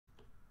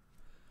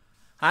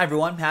Hi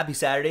everyone, happy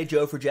Saturday.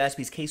 Joe for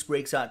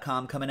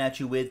JaspysCaseBreaks.com coming at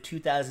you with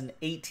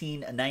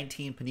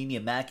 2018-19 Panini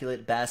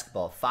Immaculate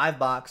Basketball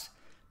 5-box.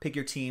 Pick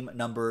your team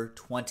number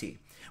 20.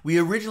 We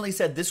originally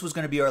said this was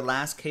going to be our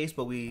last case,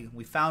 but we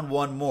found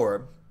one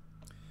more.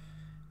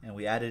 And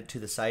we added it to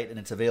the site, and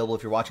it's available.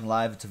 If you're watching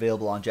live, it's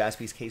available on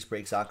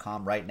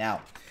JaspysCaseBreaks.com right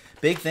now.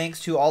 Big thanks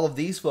to all of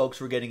these folks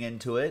for getting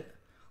into it.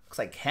 Looks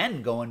like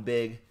Ken going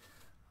big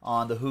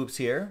on the hoops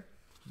here.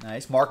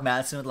 Nice. Mark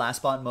Madsen with Last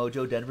Spot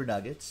Mojo, Denver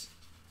Nuggets.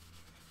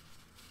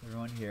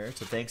 Everyone here.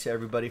 So thanks to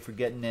everybody for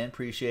getting in.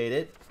 Appreciate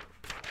it.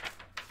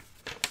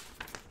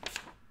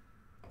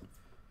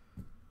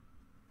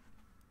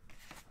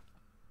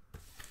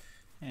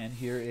 And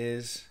here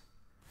is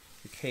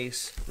the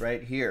case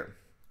right here.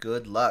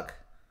 Good luck.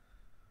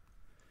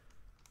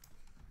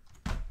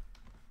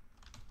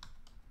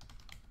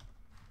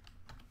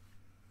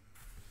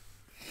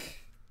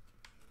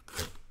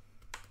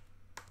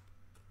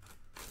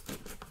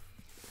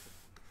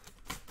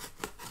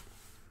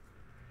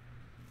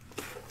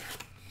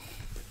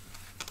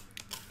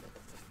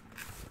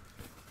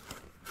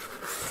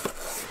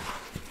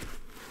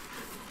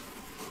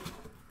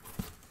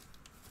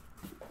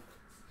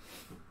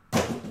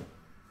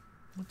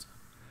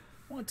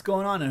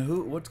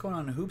 What's going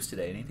on in hoops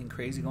today? Anything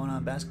crazy going on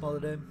in basketball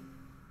today?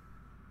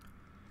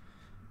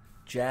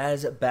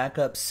 Jazz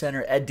backup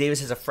center Ed Davis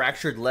has a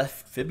fractured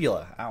left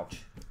fibula.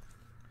 Ouch.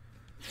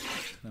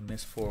 Gonna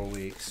miss 4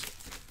 weeks.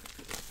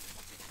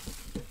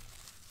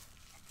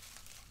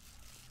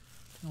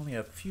 Only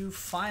a few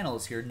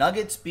finals here.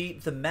 Nuggets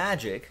beat the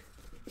Magic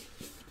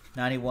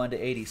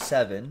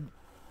 91-87.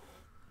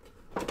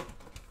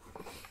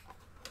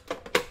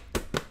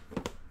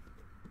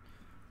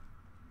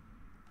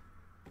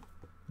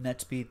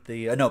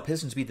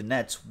 Pistons beat the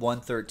Nets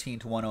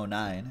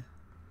 113-109.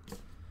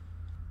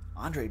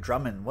 Andre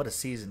Drummond, what a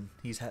season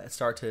he's had.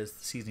 Start to his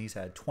season, he's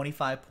had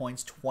 25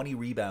 points, 20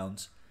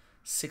 rebounds,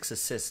 6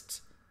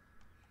 assists.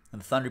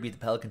 And the Thunder beat the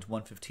Pelicans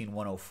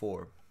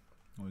 115-104.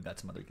 And we've got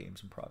some other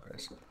games in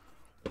progress.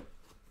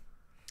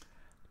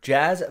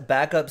 Jazz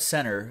backup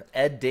center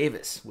Ed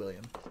Davis,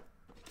 William.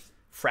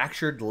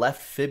 Fractured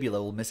left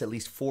fibula, will miss at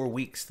least 4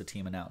 weeks, the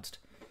team announced,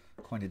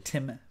 according to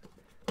Tim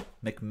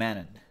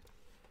McMahon,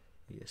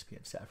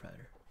 ESPN staff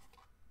writer.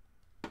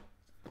 I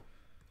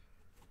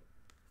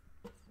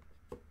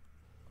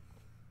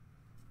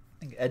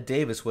think Ed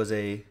Davis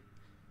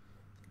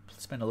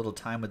spent a little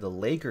time with the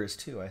Lakers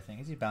too, I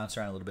think. He bounced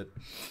around a little bit.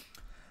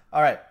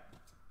 All right.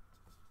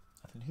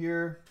 Nothing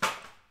here.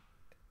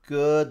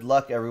 Good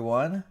luck,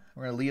 everyone.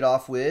 We're going to lead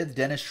off with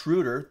Dennis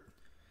Schroeder,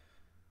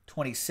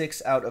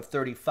 26 out of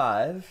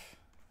 35.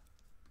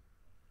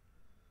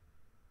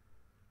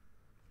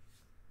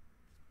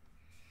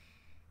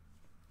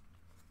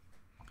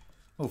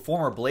 Oh,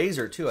 former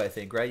Blazer, too, I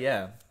think, right?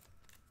 Yeah.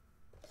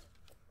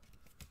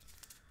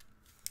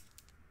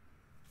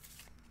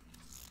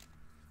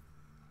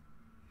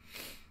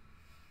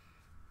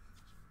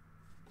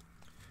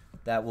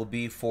 That will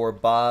be for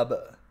Bob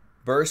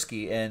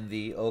Bursky and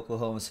the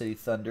Oklahoma City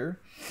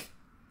Thunder.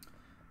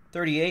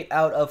 38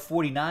 out of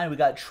 49, we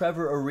got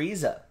Trevor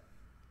Ariza.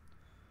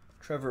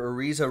 Trevor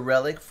Ariza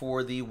relic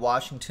for the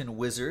Washington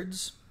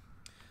Wizards.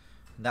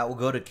 And that will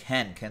go to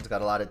Ken. Ken's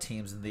got a lot of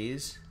teams in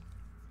these.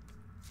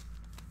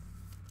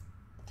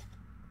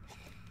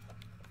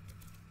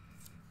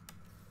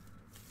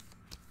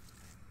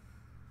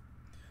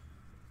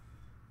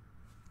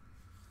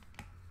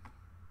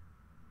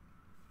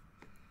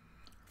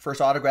 First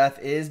autograph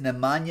is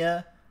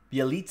Nemanja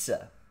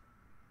Bjelica.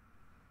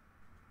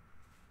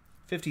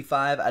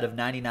 55 out of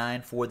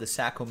 99 for the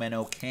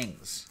Sacramento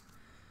Kings.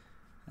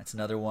 That's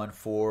another one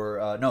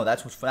for...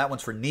 that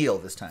one's for Neil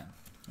this time.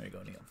 There you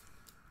go, Neil.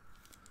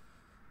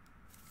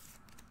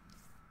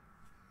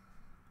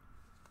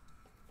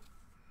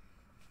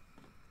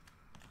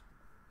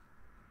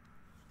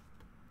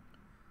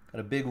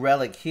 Got a big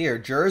relic here.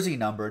 Jersey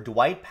number,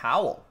 Dwight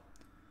Powell.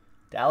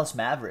 Dallas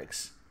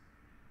Mavericks.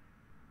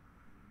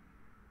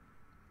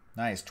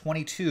 Nice.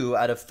 22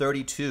 out of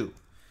 32.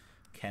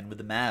 Ken with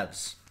the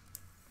Mavs.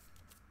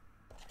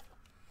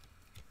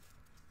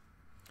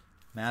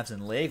 Mavs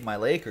and my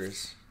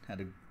Lakers had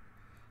to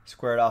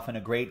square it off in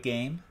a great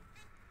game.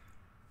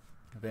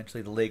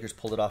 Eventually the Lakers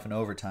pulled it off in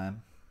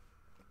overtime.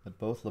 But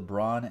both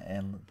LeBron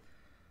and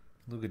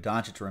Luka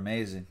Doncic are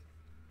amazing.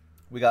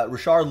 We got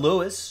Rashard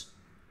Lewis.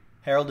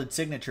 Heralded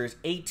signatures,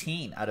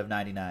 18 out of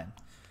 99.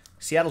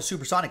 Seattle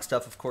Supersonic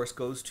stuff, of course,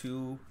 goes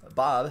to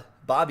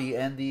Bobby,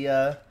 and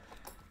the...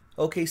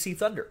 OKC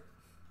Thunder.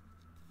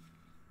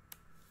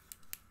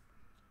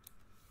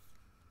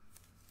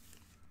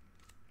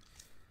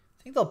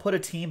 Think they'll put a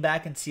team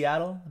back in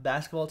Seattle? A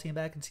basketball team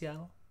back in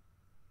Seattle?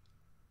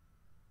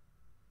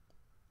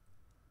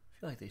 I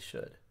feel like they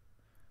should.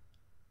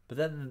 But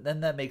then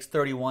that makes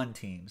 31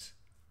 teams.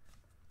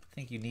 I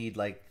think you need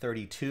like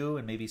 32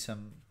 and maybe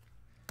some,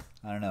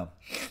 I don't know.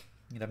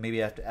 You know, maybe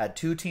have to add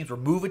 2 teams or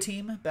move a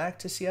team back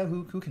to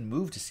Seattle. Who can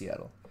move to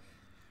Seattle?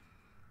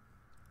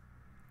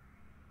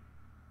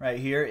 Right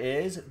here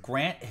is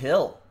Grant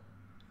Hill.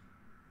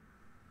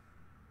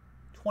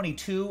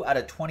 22 out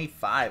of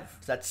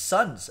 25. That's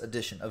Suns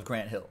edition of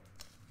Grant Hill.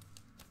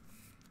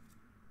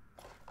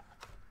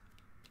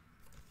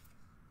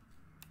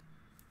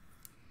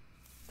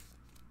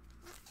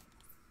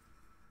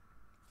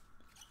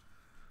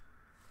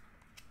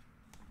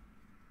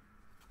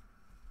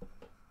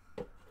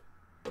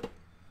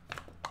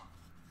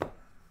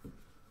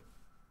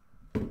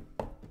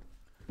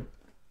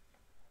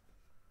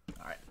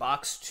 All right,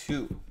 box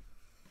 2.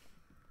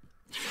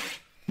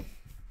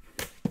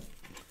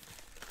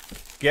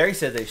 Gary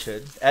said they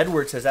should.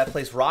 Edward says that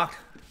place rocked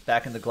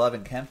back in the Glove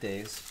and Kemp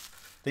days.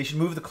 They should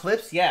move the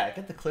Clips? Yeah,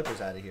 get the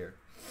Clippers out of here.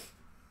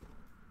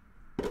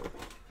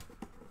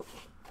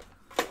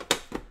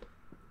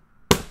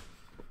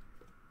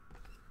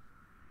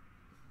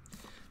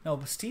 No,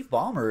 but Steve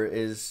Ballmer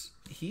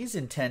he's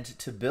intent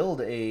to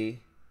build a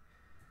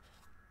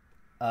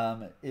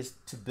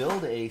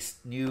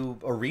new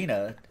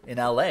arena in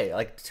LA,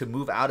 like to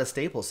move out of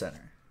Staples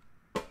Center,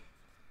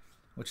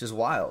 which is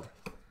wild.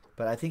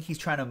 But I think he's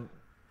trying to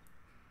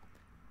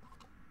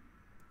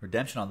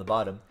redemption on the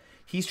bottom.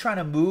 He's trying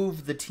to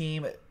move the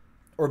team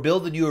or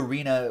build a new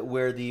arena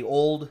where the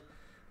old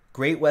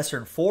Great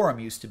Western Forum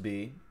used to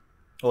be.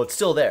 Well, it's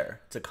still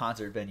there. It's a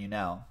concert venue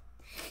now.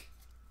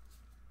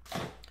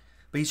 But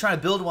he's trying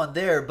to build one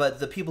there, but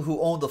the people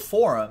who own the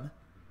Forum,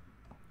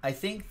 I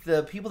think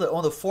the people that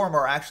own the Forum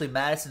are actually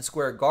Madison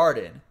Square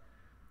Garden,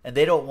 and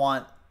they don't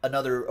want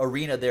another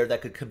arena there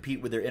that could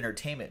compete with their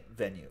entertainment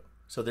venue.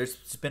 So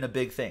it's been a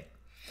big thing.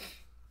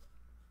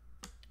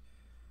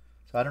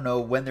 So I don't know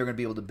when they're going to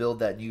be able to build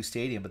that new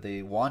stadium, but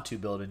they want to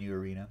build a new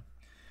arena.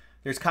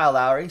 There's Kyle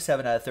Lowry,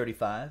 7 out of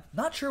 35.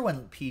 Not sure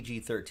when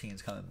PG-13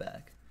 is coming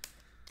back.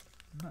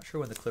 I'm not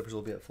sure when the Clippers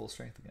will be at full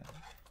strength again.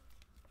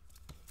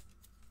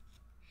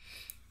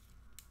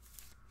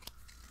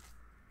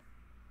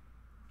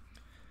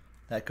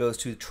 That goes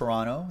to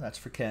Toronto. That's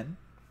for Ken.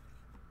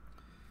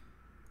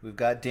 We've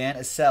got Dan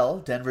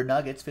Issel, Denver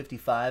Nuggets,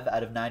 55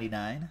 out of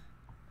 99.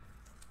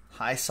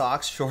 High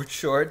socks, short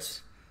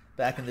shorts.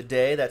 Back in the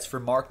day, that's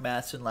for Mark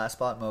Matheson, Last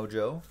Spot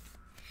Mojo.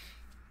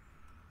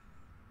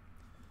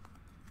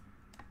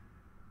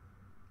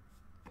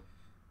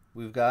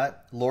 We've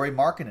got Lauri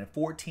Markkanen,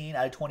 14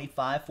 out of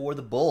 25 for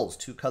the Bulls.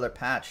 2-color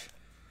patch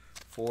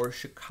for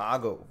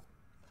Chicago.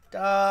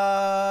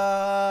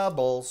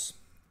 Bulls.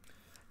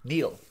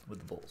 Neil with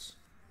the Bulls.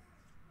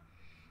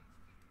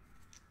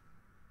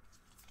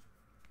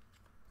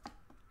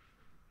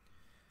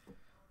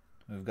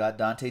 We've got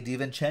Dante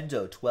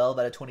DiVincenzo, 12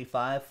 out of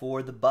 25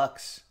 for the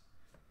Bucks.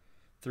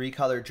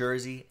 3-color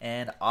jersey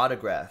and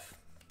autograph.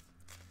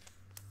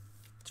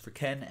 It's for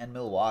Ken and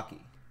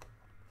Milwaukee.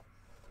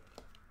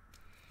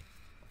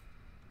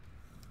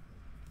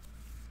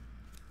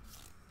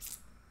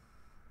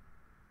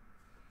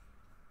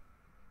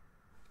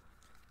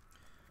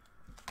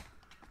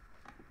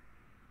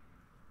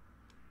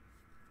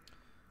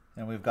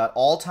 And we've got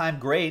all-time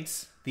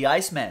greats, the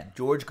Iceman,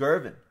 George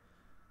Gervin.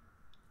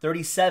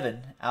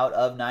 37 out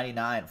of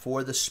 99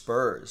 for the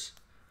Spurs.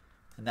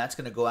 And that's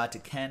going to go out to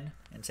Ken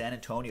in San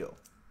Antonio.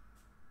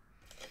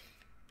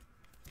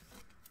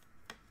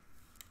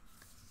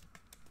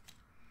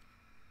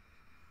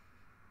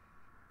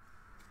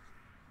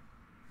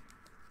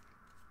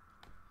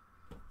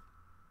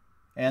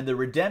 And the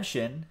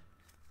redemption,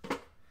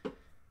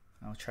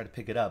 I'll try to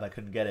pick it up. I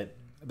couldn't get it.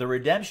 The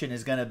redemption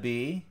is going to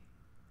be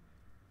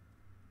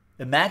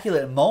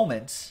Immaculate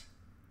Moments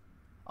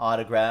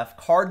autograph,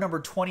 card number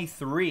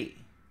 23.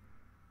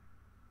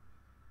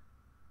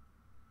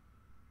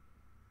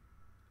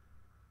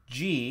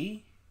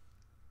 Giannis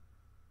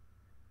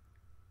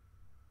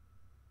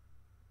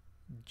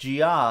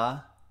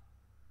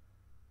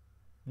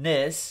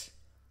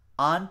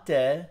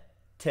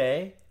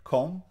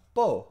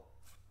Antetokounmpo.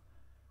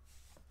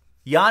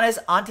 Giannis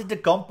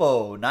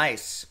Antetokounmpo.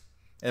 Nice.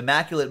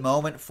 Immaculate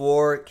moment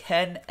for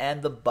Ken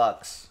and the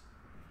Bucks.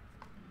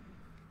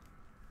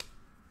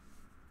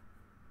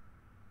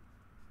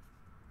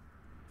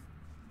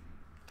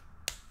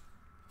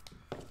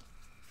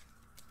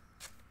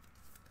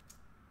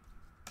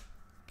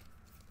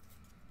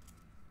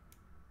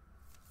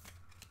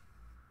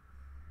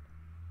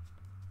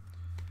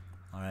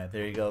 All right,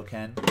 there you go,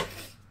 Ken.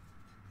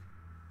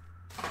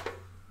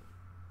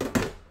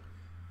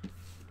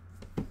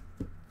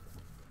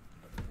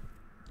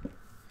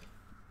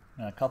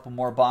 And a couple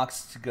more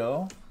boxes to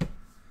go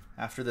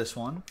after this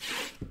one.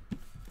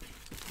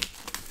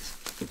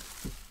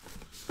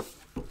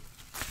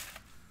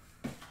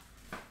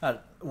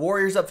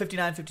 Warriors up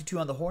 59-52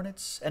 on the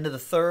Hornets. End of the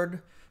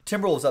third.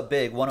 Timberwolves up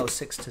big,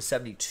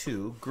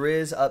 106-72.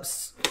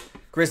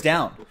 Grizz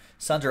down.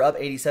 Suns are up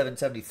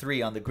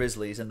 87-73 on the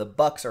Grizzlies, and the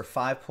Bucks are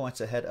 5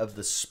 points ahead of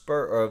the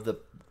the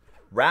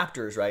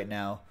Raptors right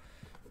now,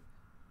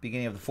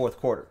 beginning of the fourth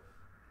quarter.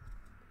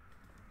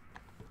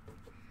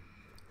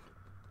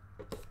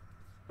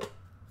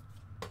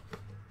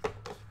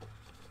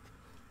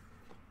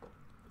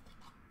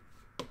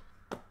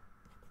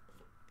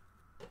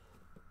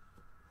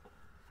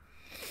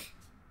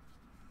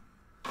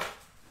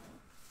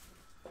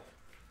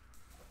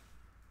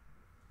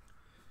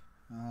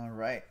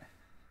 right.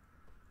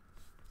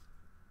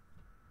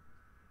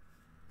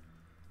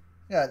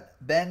 We got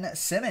Ben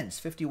Simmons,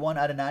 51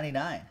 out of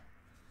 99.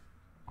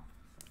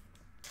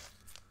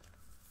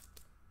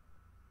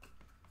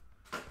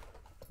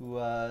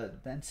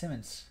 Ben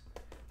Simmons.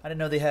 I didn't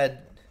know they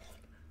had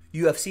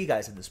UFC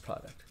guys in this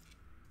product.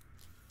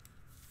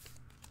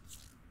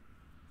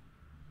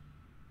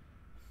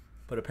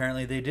 But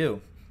apparently they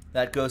do.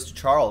 That goes to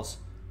Charles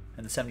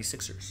and the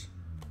 76ers.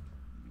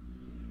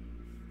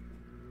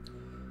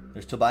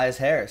 There's Tobias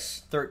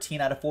Harris,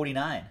 13 out of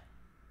 49.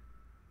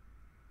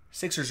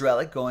 Sixers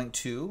relic going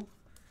to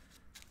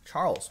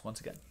Charles once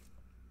again.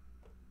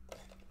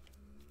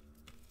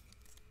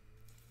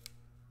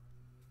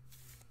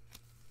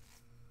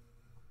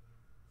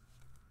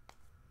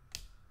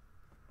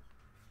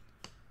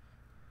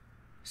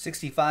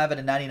 $65 out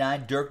of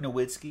 99, Dirk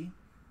Nowitzki.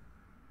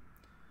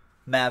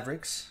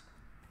 Mavericks.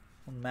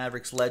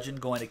 Mavericks legend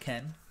going to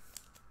Ken.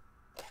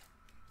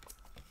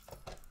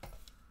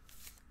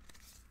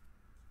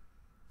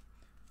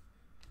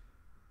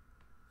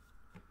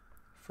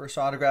 First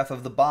autograph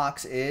of the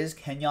box is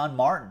Kenyon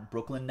Martin,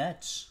 Brooklyn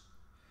Nets.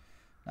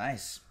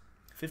 Nice.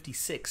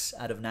 56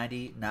 out of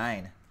 99.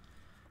 And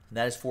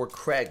that is for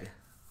Craig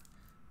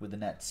with the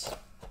Nets.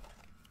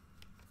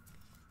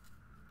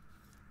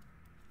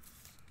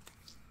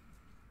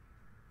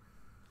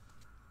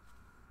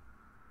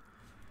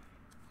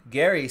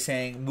 Gary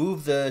saying,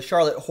 move the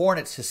Charlotte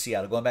Hornets to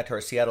Seattle. Going back to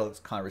our Seattle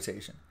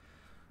conversation.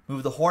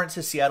 Move the Hornets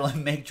to Seattle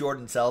and make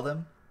Jordan sell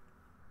them.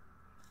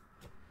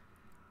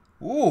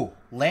 Ooh,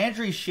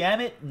 Landry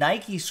Shamet,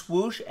 Nike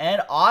swoosh,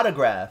 and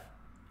autograph.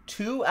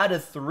 2 out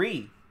of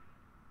 3.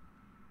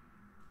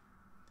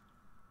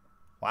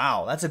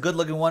 Wow, that's a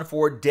good-looking one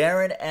for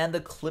Darren and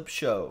the Clip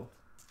Show.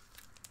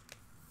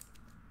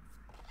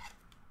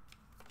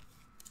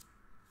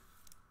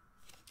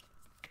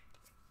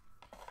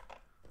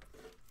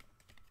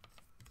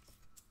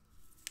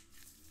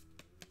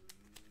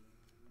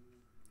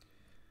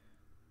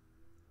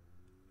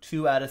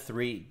 Two out of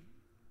 3.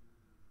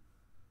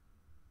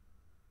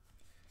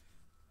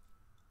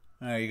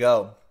 There you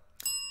go.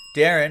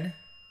 Darren,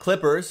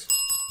 Clippers,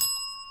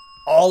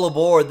 all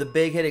aboard the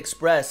Big Hit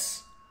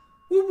Express.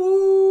 Woo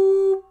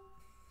woo.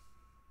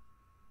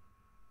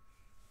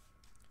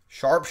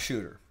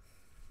 Sharpshooter,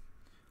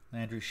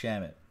 Landry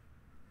Shamet.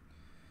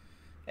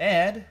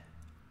 And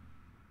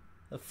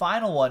the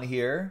final one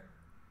here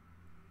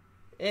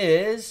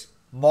is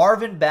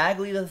Marvin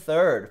Bagley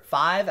III,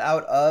 5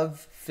 out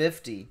of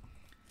 50.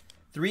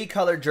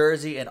 3-color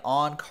jersey and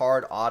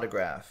on-card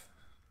autograph.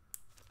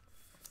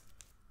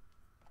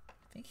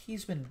 I think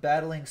he's been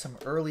battling some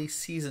early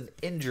season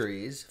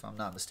injuries, if I'm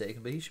not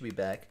mistaken, but he should be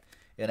back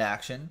in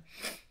action.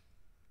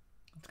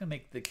 It's going to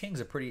make the Kings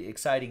a pretty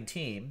exciting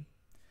team.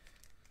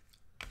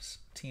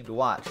 Team to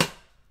watch.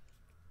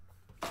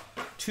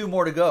 2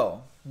 more to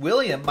go.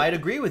 William might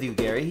agree with you,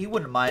 Gary. He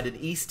wouldn't mind an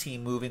East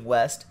team moving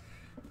west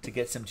to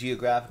get some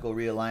geographical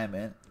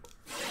realignment.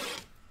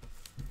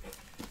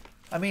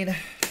 I mean,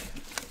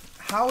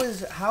 how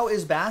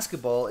is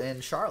basketball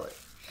in Charlotte?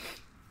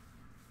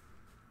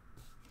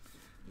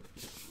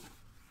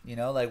 You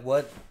know, like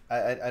what?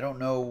 I don't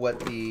know what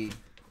the.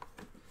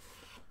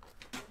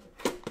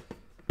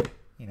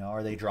 You know,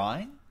 are they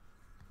drawing?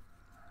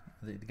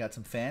 They got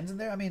some fans in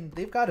there. I mean,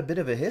 they've got a bit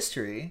of a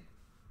history.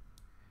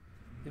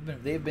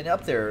 They've been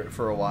up there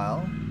for a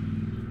while.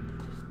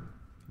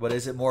 But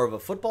is it more of a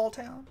football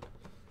town,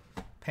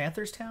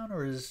 Panthers town,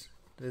 or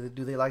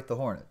do they like the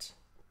Hornets?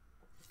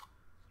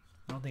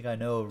 I don't think I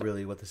know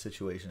really what the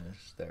situation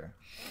is there.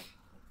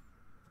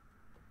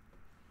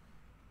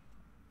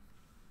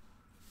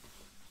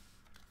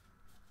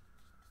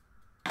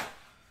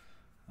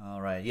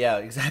 All right, yeah,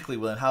 exactly,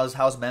 William.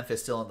 How's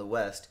Memphis still in the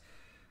West?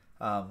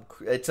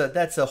 That's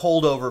a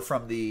holdover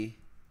from the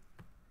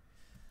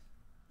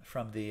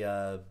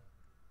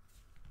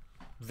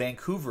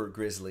Vancouver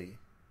Grizzly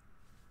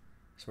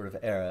sort of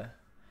era,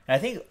 and I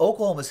think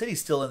Oklahoma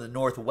City's still in the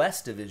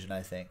Northwest Division.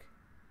 I think.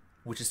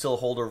 Which is still a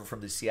holdover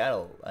from the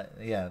Seattle.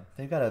 Yeah,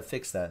 they've got to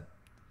fix that.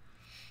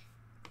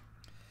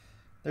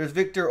 There's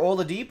Victor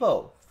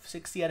Oladipo,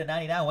 60 out of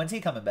 99. When's he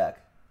coming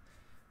back?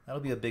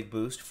 That'll be a big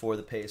boost for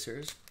the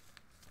Pacers.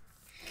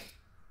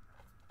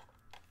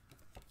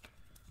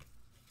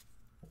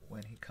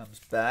 When he comes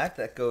back,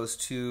 that goes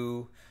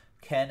to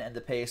Ken and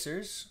the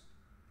Pacers.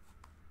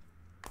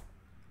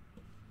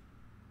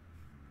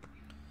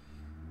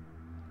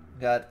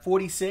 Got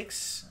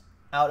 46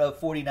 out of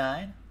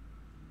 49.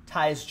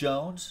 Tyus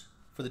Jones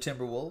for the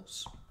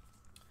Timberwolves.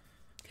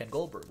 Ken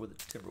Goldberg with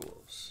the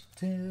Timberwolves.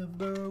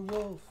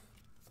 Timberwolf.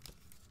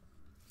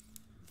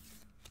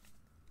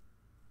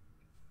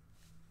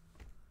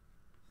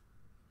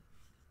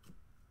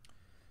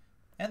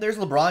 And there's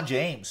LeBron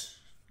James.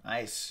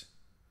 Nice.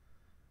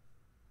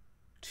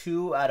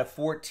 2 out of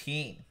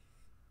 14.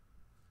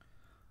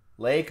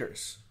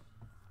 Lakers.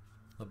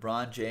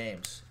 LeBron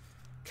James.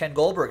 Ken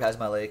Goldberg has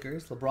my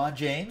Lakers. LeBron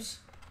James.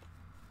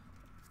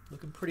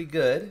 Looking pretty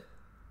good.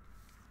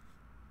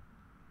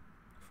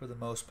 For the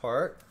most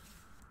part.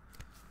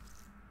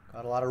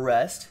 Got a lot of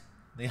rest.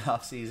 in the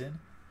off season.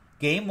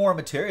 Gain more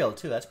material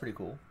too. That's pretty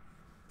cool.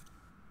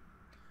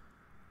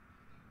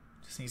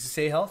 Just needs to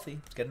stay healthy.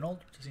 It's getting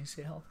older. Just needs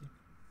to stay healthy.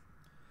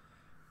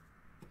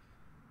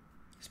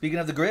 Speaking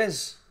of the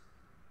Grizz,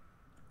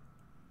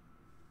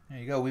 there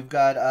you go. We've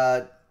got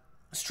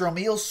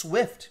Stromile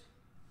Swift.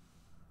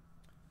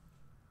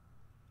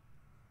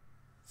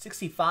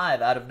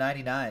 65 out of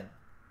 99.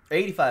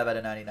 85 out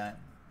of 99.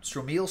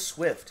 Stromile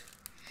Swift.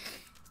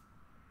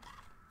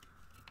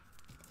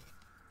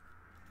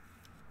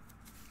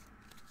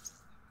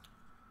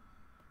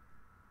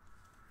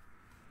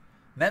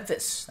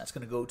 Memphis. That's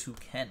going to go to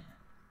Ken.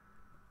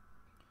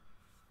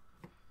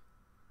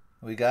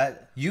 We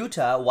got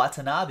Utah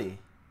Watanabe.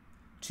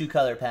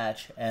 2-color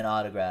patch and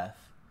autograph.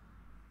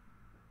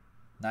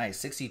 Nice.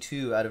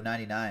 62 out of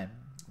 99.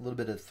 A little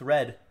bit of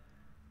thread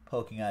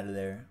poking out of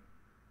there.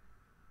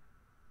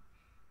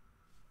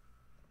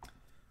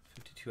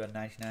 52 out of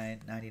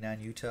 99.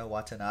 99 Utah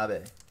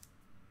Watanabe.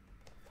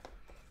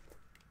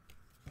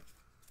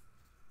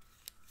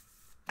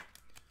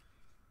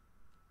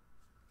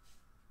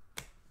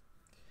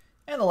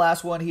 And the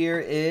last one here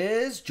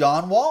is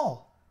John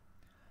Wall.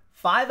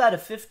 5 out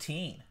of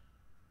 15.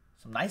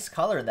 Some nice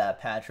color in that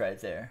patch right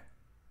there.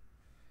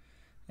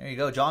 There you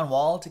go. John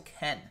Wall to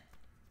Ken.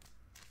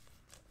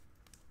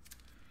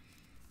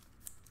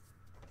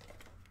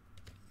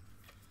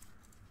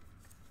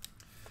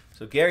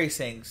 So Gary's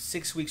saying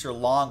 6 weeks or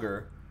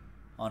longer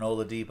on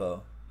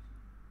Oladipo.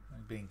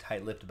 I'm being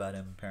tight-lipped about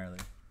him, apparently.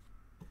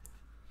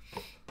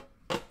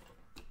 I'll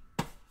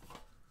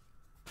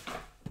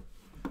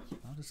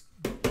just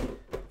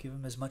give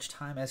him as much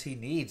time as he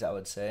needs, I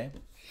would say.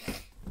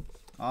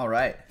 All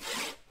right.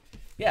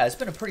 Yeah, it's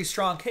been a pretty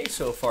strong case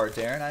so far,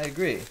 Darren. I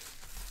agree.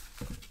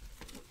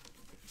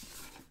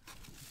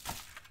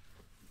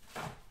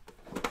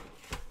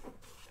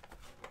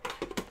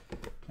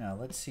 Now,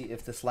 let's see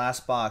if this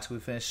last box, we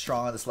finished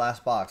strong on this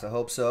last box. I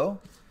hope so.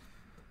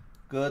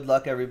 Good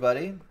luck,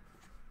 everybody.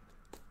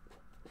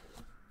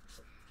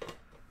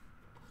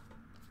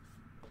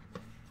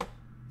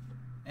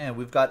 And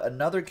we've got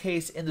another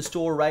case in the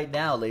store right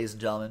now, ladies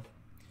and gentlemen.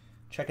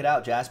 Check it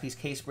out,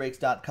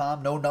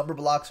 jaspyscasebreaks.com. No number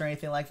blocks or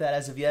anything like that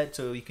as of yet,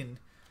 so you can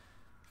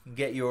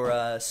get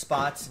your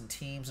spots and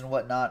teams and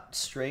whatnot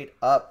straight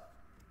up.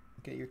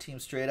 Get your team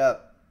straight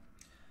up.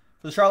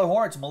 For the Charlotte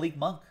Hornets, Malik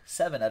Monk,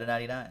 7 out of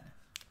 99.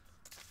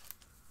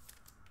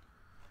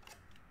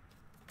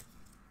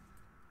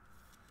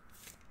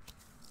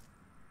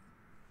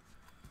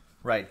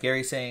 Right,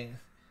 Gary saying,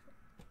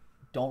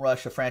 don't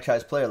rush a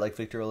franchise player like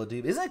Victor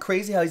Oladipo. Isn't it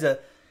crazy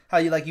how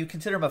you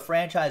consider him a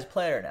franchise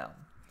player now?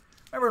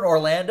 Remember in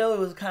Orlando, it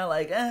was kind of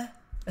like,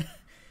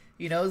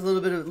 you know, it was a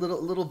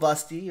little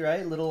busty,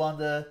 right? A little on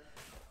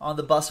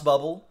the bus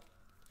bubble,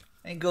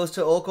 and goes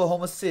to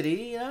Oklahoma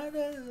City. You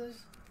know,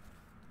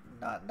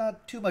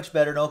 not too much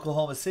better in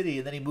Oklahoma City,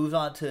 and then he moves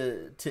on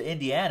to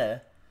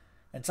Indiana,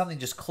 and something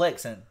just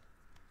clicks, and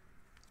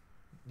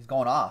he's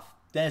going off.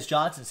 Dennis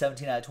Johnson,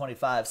 17 out of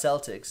 25,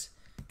 Celtics.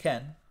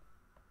 Ken.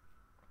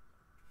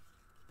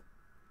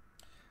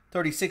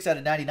 36 out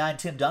of 99,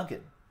 Tim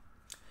Duncan.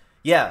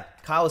 Yeah,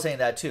 Kyle was saying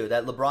that too.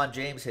 That LeBron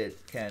James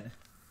hit, Ken.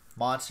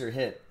 Monster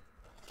hit.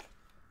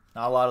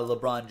 Not a lot of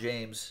LeBron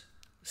James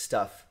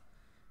stuff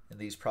in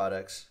these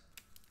products.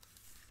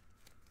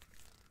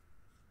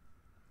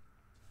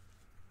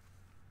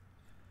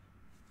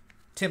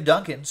 Tim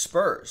Duncan,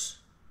 Spurs.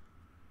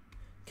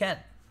 Ken.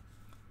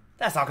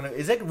 That's not gonna.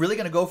 Is it really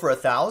gonna go for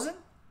 1,000?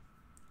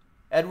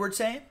 Edward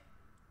saying,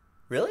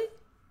 really?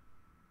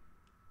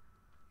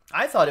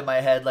 I thought in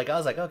my head, I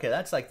was like, okay,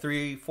 that's like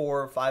 $300,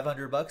 $400,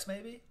 $500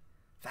 maybe.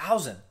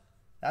 1,000.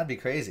 That'd be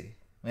crazy.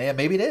 Yeah,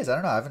 maybe it is. I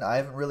don't know. I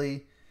haven't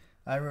really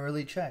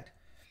checked.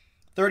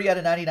 30 out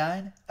of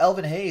 99.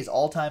 Elvin Hayes,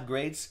 all-time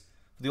greats.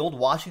 The old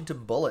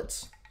Washington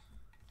Bullets.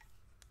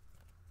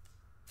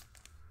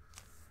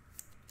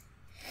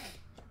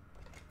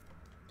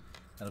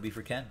 That'll be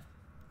for Ken.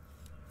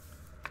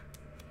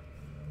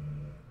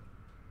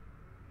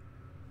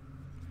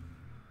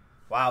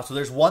 Wow, so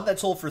there's one that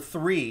sold for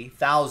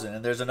 3,000,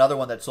 and there's another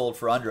one that sold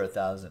for under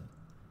 1,000.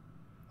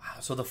 Wow,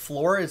 so the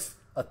floor is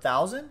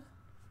 1,000?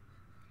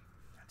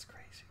 That's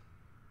crazy.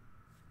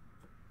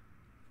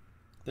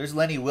 There's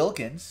Lenny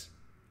Wilkins.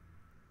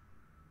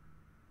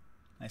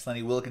 Nice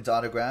Lenny Wilkins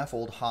autograph,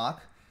 old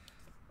Hawk.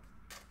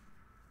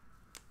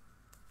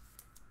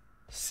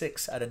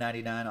 6 out of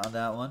 99 on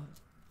that one.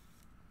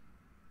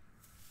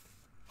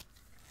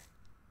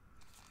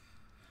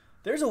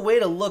 There's a way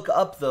to look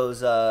up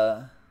those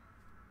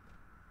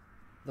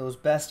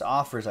best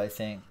offers, I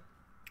think.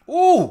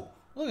 Ooh,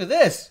 look at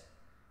this.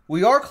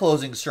 We are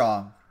closing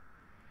strong.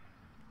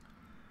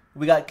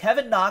 We got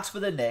Kevin Knox for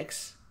the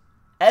Knicks,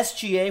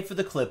 SGA for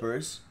the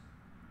Clippers,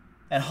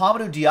 and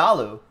Hamidou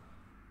Diallo,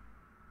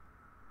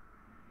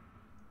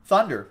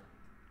 Thunder.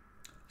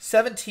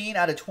 17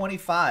 out of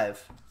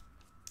 25.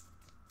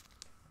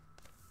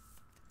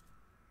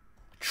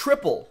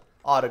 Triple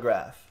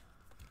autograph.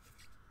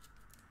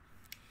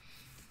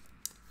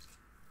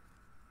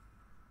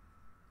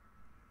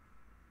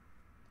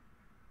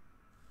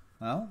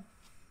 Well,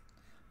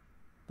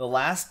 The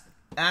last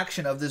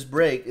action of this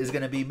break is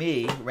going to be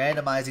me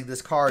randomizing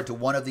this card to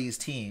one of these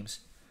teams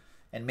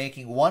and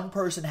making one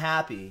person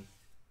happy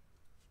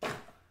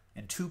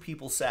and 2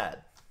 people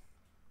sad.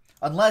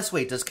 Unless,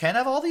 wait, does Ken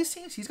have all these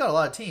teams? He's got a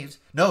lot of teams.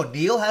 No,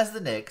 Neil has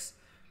the Knicks.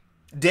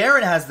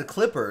 Darren has the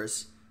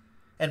Clippers.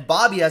 And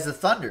Bobby has the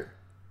Thunder.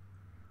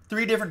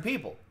 3 different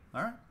people.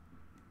 All right.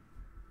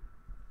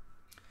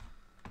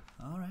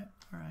 All right.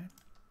 All right.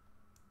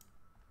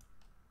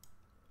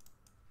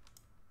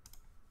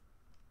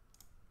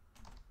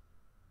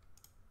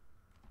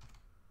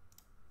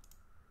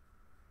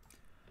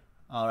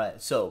 All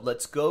right. So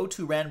let's go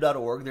to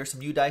random.org. There's some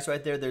new dice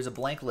right there. There's a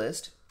blank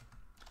list.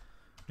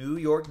 New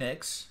York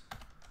Knicks.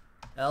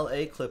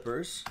 LA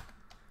Clippers.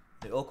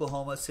 The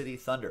Oklahoma City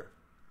Thunder.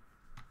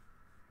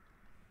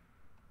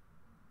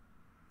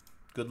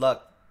 Good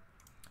luck.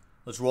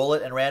 Let's roll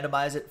it and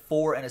randomize it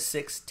 4 and a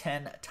 6,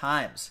 10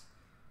 times.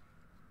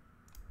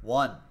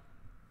 1,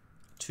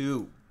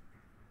 2,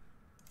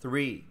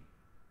 3,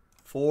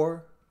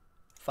 4,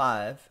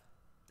 5,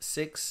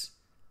 6,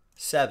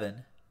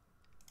 7,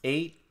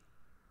 8,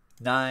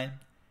 9,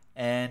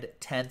 and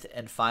 10th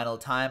and final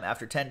time.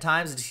 After 10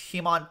 times, the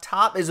team on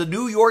top is the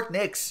New York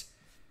Knicks.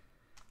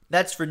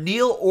 That's for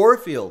Neil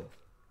Orfield.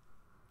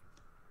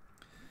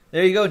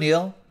 There you go,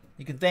 Neil.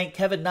 You can thank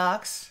Kevin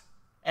Knox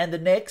and the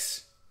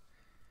Knicks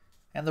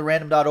and the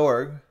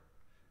random.org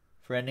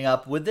for ending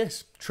up with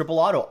this triple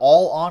auto,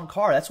 all on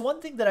card. That's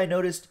one thing that I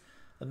noticed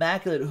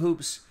Immaculate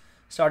Hoops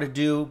started to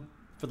do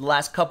for the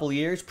last couple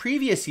years.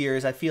 Previous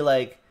years, I feel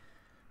like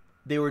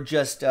they were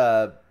just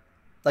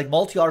like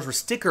multi-autos were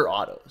sticker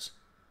autos.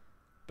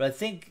 But I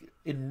think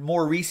in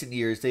more recent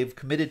years, they've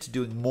committed to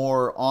doing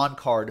more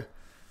on-card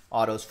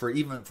autos for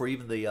even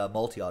the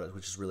multi-autos,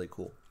 which is really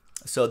cool.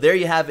 So there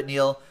you have it,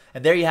 Neil.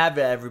 And there you have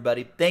it,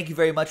 everybody. Thank you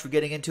very much for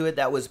getting into it.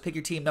 That was Pick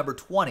Your Team number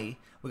 20.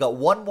 We got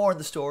one more in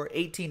the store,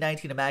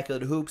 18-19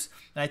 Immaculate Hoops.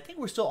 And I think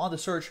we're still on the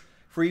search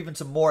for even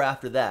some more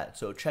after that.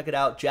 So check it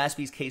out,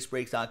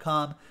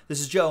 jaspyscasebreaks.com.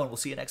 This is Joe, and we'll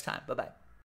see you next time. Bye-bye.